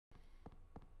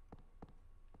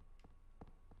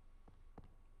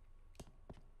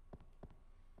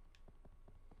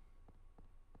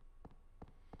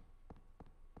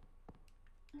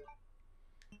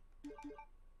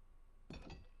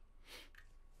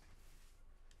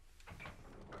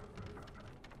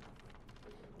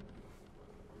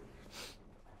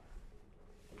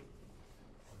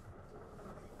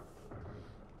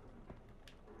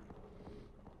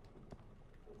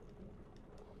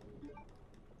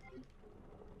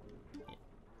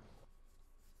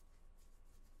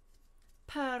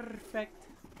perfect.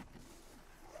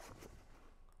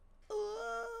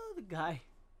 The guy.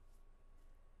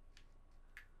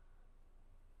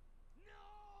 No!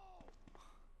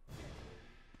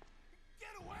 Get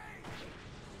away!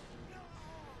 No!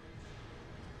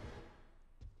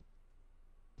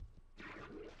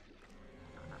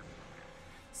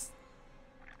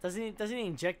 Doesn't he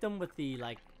inject them with the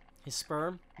like his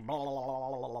sperm?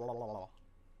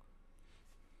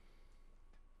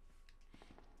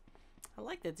 I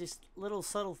like that, just little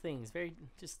subtle things, very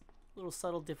just little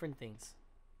subtle different things.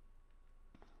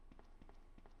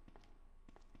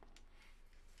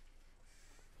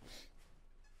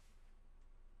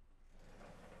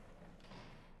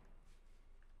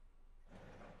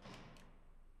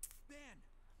 Ben,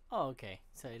 Oh, okay,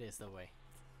 so it is the way.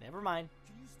 Never mind.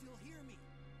 can you still hear me?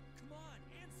 Come on,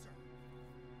 answer.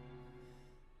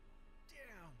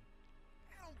 Damn,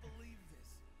 I don't believe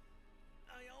this.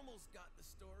 I almost got the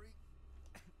story.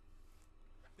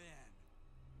 Ben.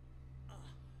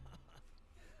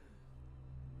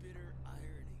 Bitter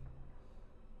irony.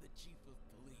 The chief of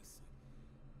police,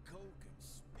 a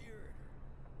co-conspirator.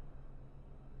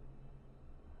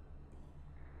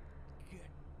 Get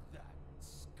that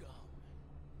scum.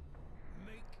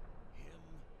 Make him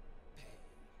pay.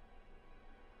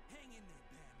 Hang in there,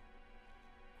 Ben.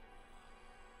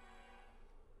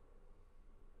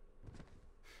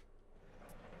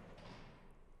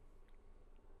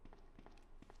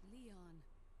 Leon.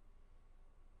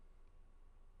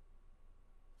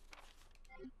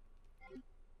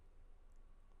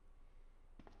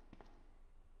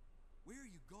 Where are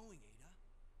you going, Ada?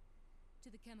 To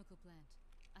the chemical plant.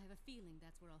 I have a feeling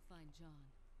that's where I'll find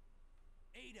John.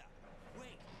 Ada,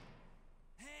 wait!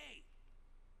 Hey!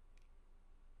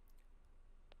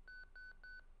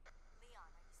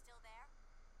 Leon, are you still there?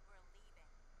 We're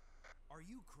leaving. Are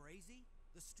you crazy?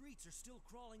 The streets are still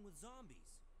crawling with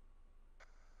zombies.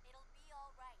 It'll be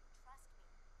all right, trust me.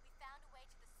 We found a way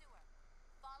to the sewer.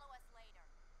 Follow us later.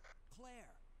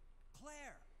 Claire!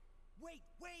 Claire! Wait,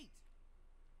 wait!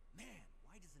 Man,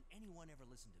 why doesn't anyone ever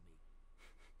listen to me?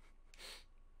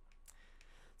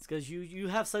 It's because you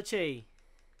have such a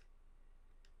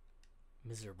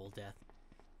miserable death.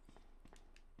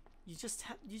 You just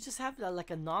have like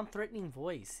a non-threatening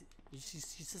voice. You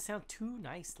just sound too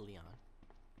nice, Leon.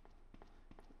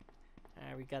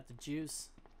 Alright, we got the juice.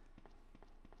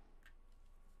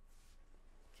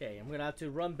 Okay, I'm gonna have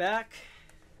to run back,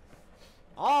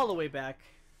 all the way back,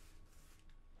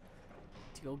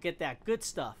 to go get that good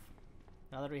stuff.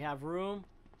 Now that we have room,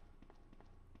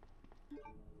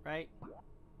 right?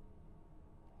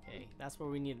 Okay, that's where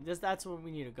we need. That's where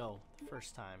we need to go the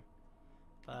first time.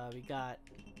 We got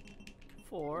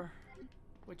 4,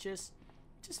 which is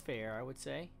fair, I would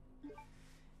say.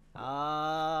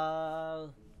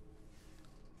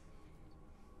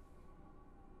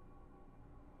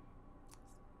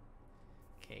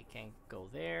 Okay, can't go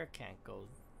there. Can't go.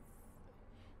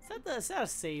 Is that a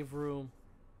save room?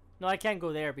 No, I can't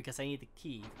go there because I need the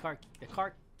key. The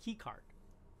key card.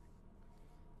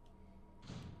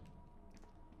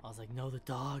 I was like, no, the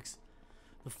dogs.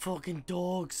 The fucking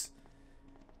dogs.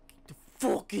 The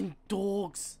fucking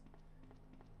dogs.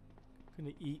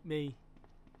 Gonna eat me.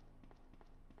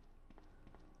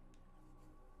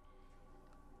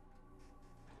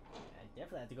 I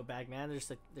definitely have to go back, man. There's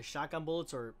the shotgun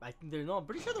bullets, or I think they're, no, I'm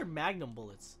pretty sure they're magnum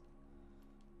bullets.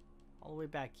 All the way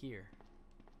back here.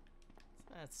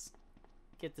 So let's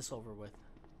get this over with.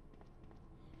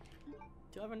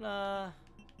 Do I have an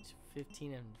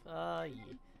 15 and yeah.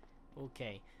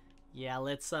 Okay. Yeah,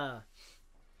 let's not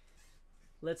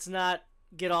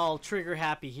get all trigger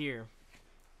happy here.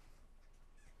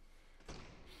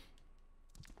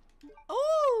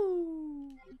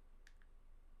 Oh!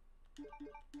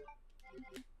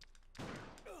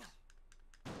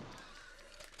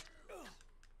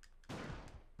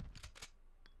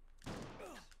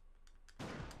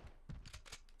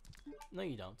 No,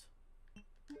 you don't.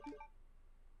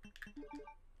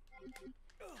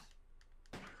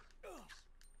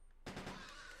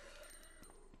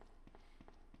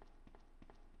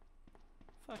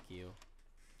 Fuck you.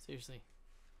 Seriously.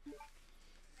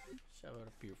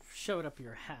 Shove it up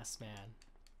your ass, man.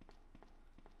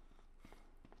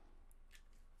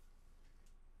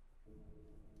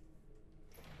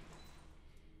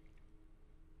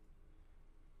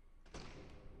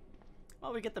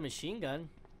 Well, we get the machine gun,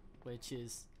 which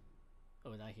is,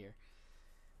 oh, not here.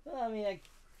 Well, I mean, like,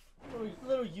 a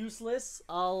little useless.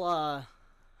 I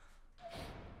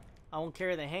won't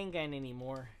carry the handgun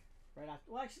anymore. Right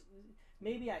after, well, actually,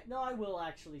 maybe I will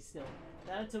actually still.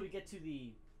 Not until we get to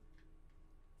the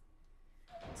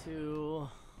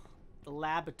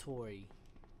laboratory.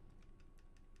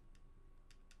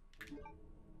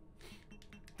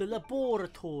 The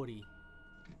laboratory.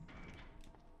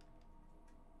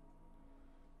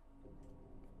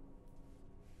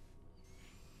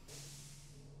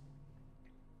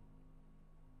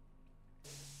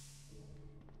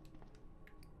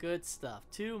 Good stuff.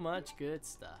 Too much good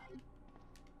stuff.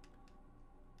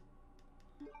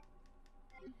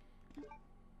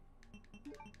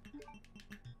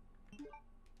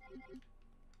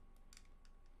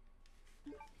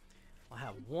 I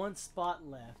have one spot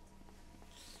left.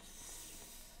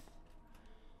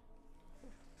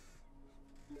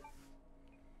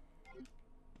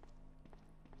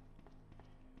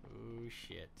 Oh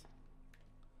shit.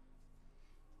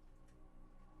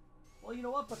 Well, you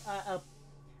know what? But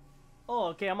oh,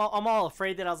 okay. I'm all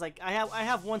afraid that I was like, I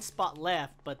have one spot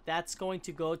left, but that's going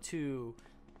to go to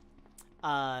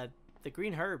the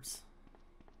green herbs,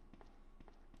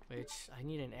 which I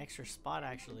need an extra spot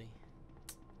actually.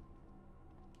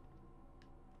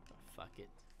 Oh, fuck it.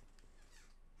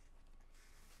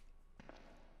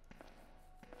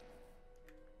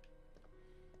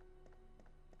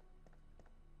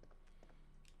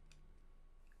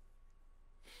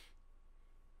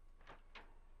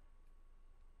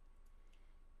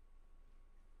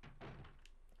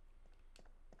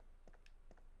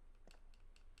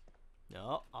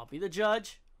 No, I'll be the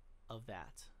judge of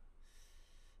that.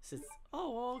 Since,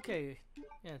 oh, okay.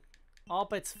 Yeah. Oh,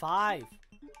 but it's 5.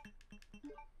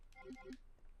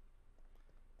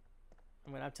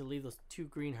 I'm gonna have to leave those 2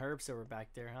 green herbs that were back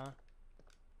there, huh?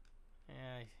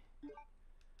 Yeah.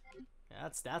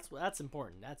 That's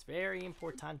important. That's very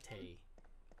importante.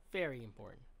 Very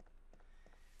important.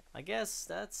 I guess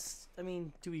that's, I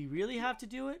mean, do we really have to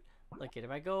do it? Like, if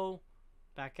I go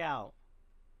back out.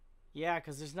 Yeah,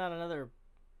 because there's not another...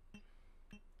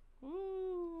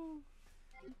 Ooh.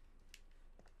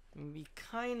 We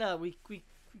kinda... We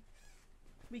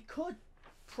could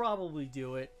probably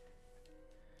do it.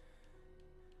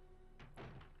 I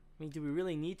mean, do we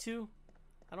really need to?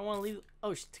 I don't want to leave... Oh,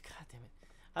 god damn it.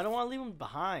 I don't want to leave them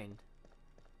behind.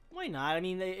 Why not? I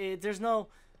mean, there's no...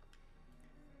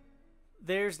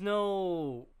 There's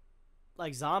no...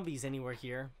 Like, zombies anywhere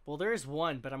here. Well, there is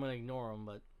one, but I'm going to ignore them,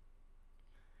 but...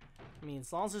 I mean,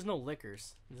 as long as there's no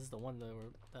liquors. This is the one that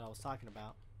I was talking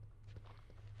about.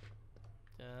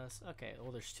 Just, okay,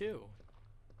 well, there's 2.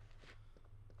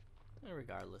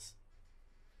 Regardless.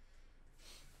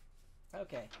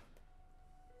 Okay.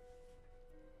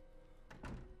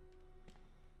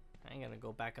 I ain't gonna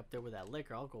go back up there with that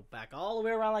liquor. I'll go back all the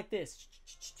way around like this.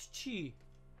 Chee.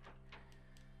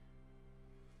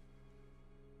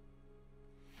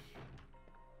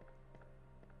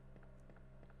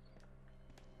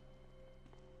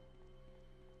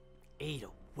 Ada,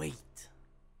 wait.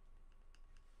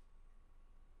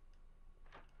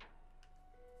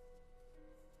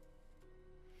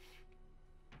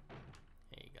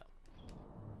 There you go.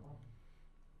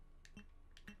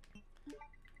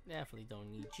 Definitely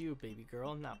don't need you, baby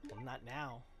girl. Not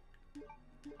now.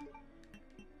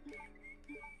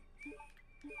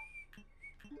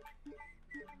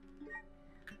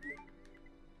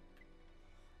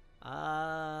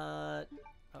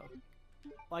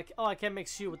 Oh, I can't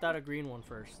mix you without a green one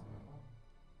first.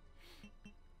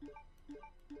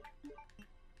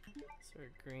 So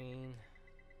green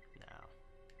now.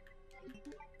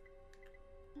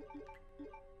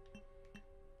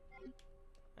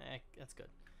 That's good.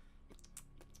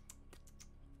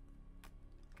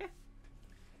 Okay.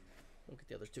 Look at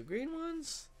the other 2 green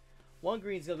ones. One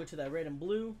green's gonna go to that red and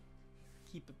blue.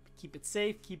 Keep it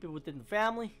safe. Keep it within the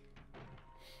family.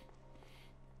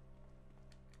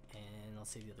 I'll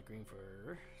save the other green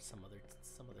for some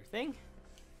other thing.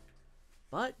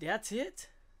 But that's it.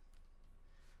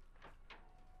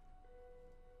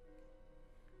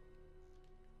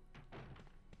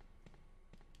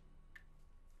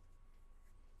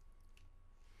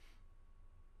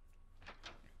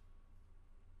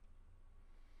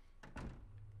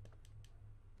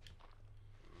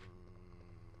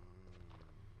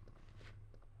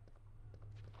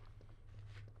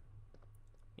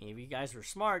 If you guys were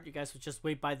smart, you guys would just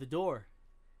wait by the door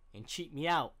and cheat me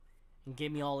out and get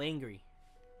me all angry.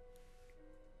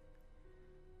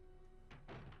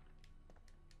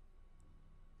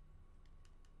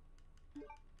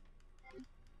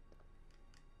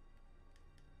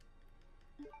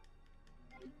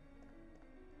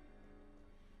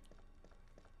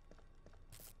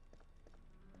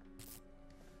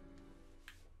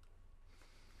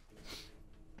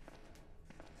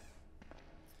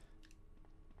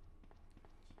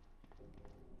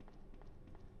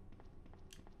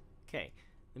 Okay,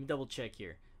 let me double check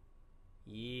here.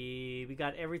 Yeah, we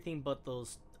got everything but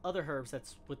those other herbs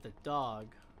that's with the dog.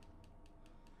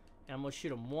 And I'm gonna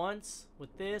shoot him once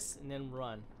with this and then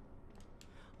run.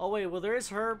 Oh wait, well there is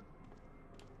herb.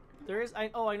 There is, I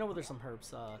know where there's some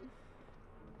herbs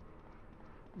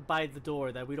by the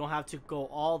door that we don't have to go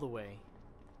all the way.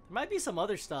 There might be some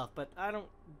other stuff, but I don't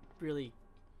really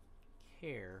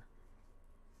care.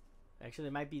 Actually,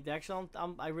 there might be. Actually,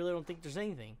 I really don't think there's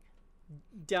anything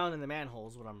down in the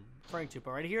manholes. What I'm referring to,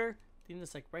 but right here, I think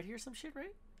there's like right here some shit,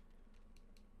 right?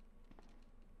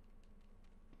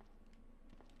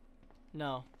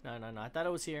 No. I thought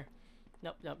it was here.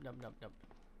 Nope.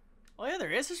 Oh yeah,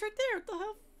 there is. It's right there. What the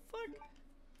hell? Fuck.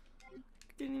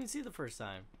 Didn't even see the first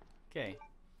time. Okay.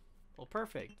 Well,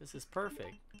 perfect. This is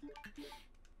perfect.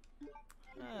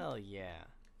 Hell yeah.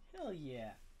 Hell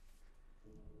yeah.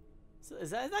 So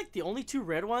is that like the only two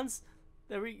red ones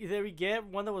that we get?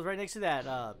 One that was right next to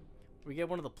that. We get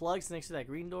one of the plugs next to that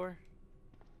green door.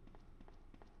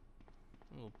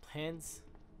 Little pens.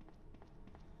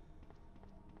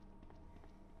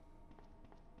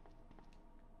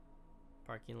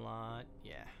 Parking lot.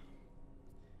 Yeah.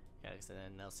 Yeah, so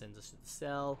then now sends us to the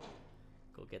cell.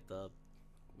 Go get the.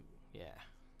 Yeah.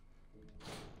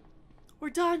 We're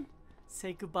done.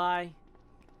 Say goodbye.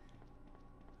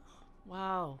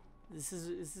 Wow. This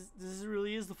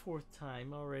really is the fourth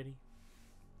time already.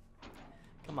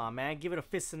 Come on, man. Give it a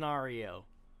fifth scenario.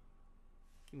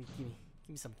 Give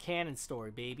me some canon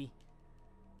story, baby.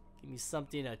 Give me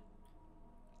something to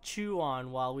chew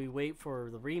on while we wait for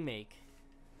the remake.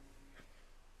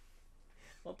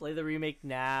 I'll play the remake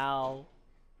now.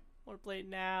 I want to play it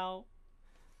now.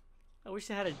 I wish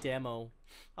I had a demo.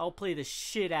 I'll play the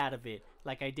shit out of it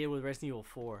like I did with Resident Evil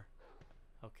 4.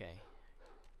 Okay.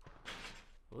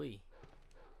 Oy.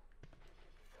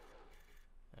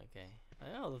 Okay.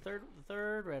 Oh, the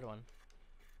third red one.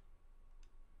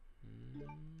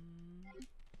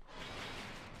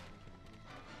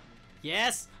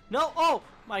 Yes! No! Oh!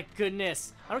 My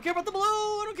goodness! I don't care about the blue!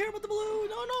 I don't care about the blue!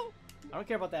 No! I don't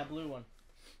care about that blue one.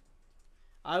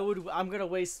 I'm gonna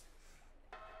waste...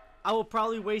 I will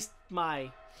probably waste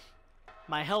my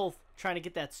health trying to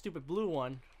get that stupid blue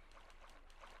one.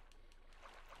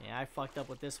 Yeah, I fucked up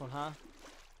with this one, huh?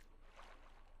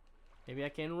 Maybe I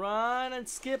can run and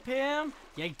skip him?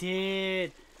 Yeah, I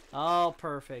did! Oh,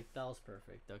 perfect. That was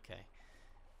perfect. Okay.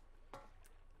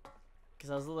 Because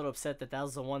I was a little upset that that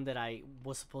was the one that I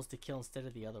was supposed to kill instead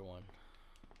of the other one.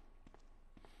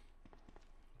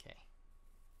 Okay.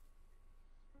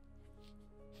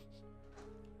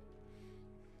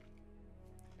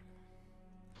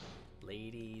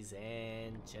 Ladies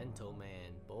and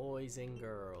gentlemen, boys and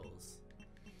girls.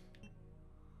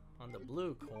 On the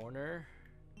blue corner,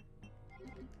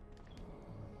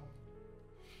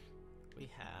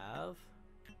 we have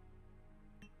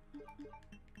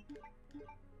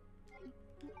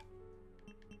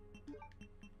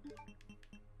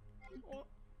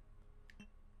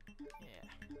yeah.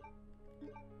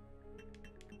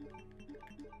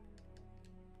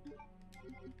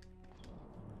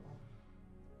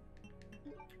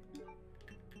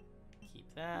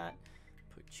 Keep that.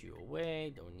 Put you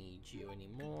away. Don't need you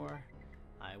anymore.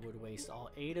 I would waste all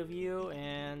 8 of you,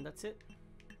 and that's it.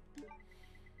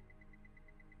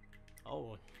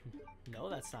 Oh, no,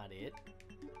 that's not it.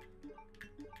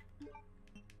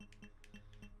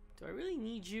 Do I really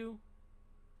need you?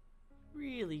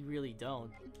 Really, really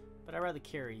don't. But I'd rather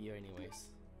carry you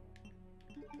anyways.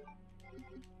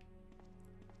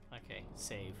 Okay,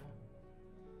 save.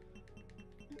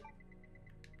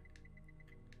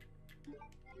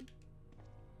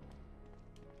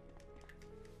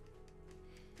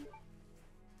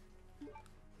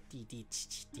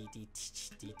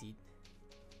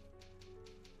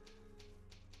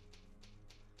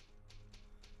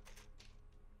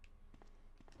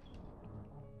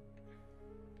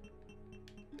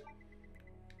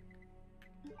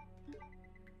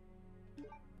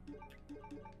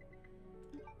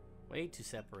 Way too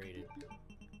separated.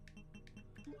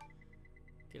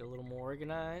 Get a little more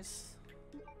organized.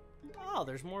 Oh,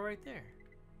 there's more right there.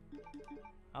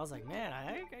 I was like, man,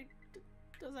 I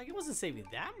was like, it wasn't saving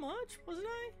that much, wasn't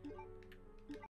I?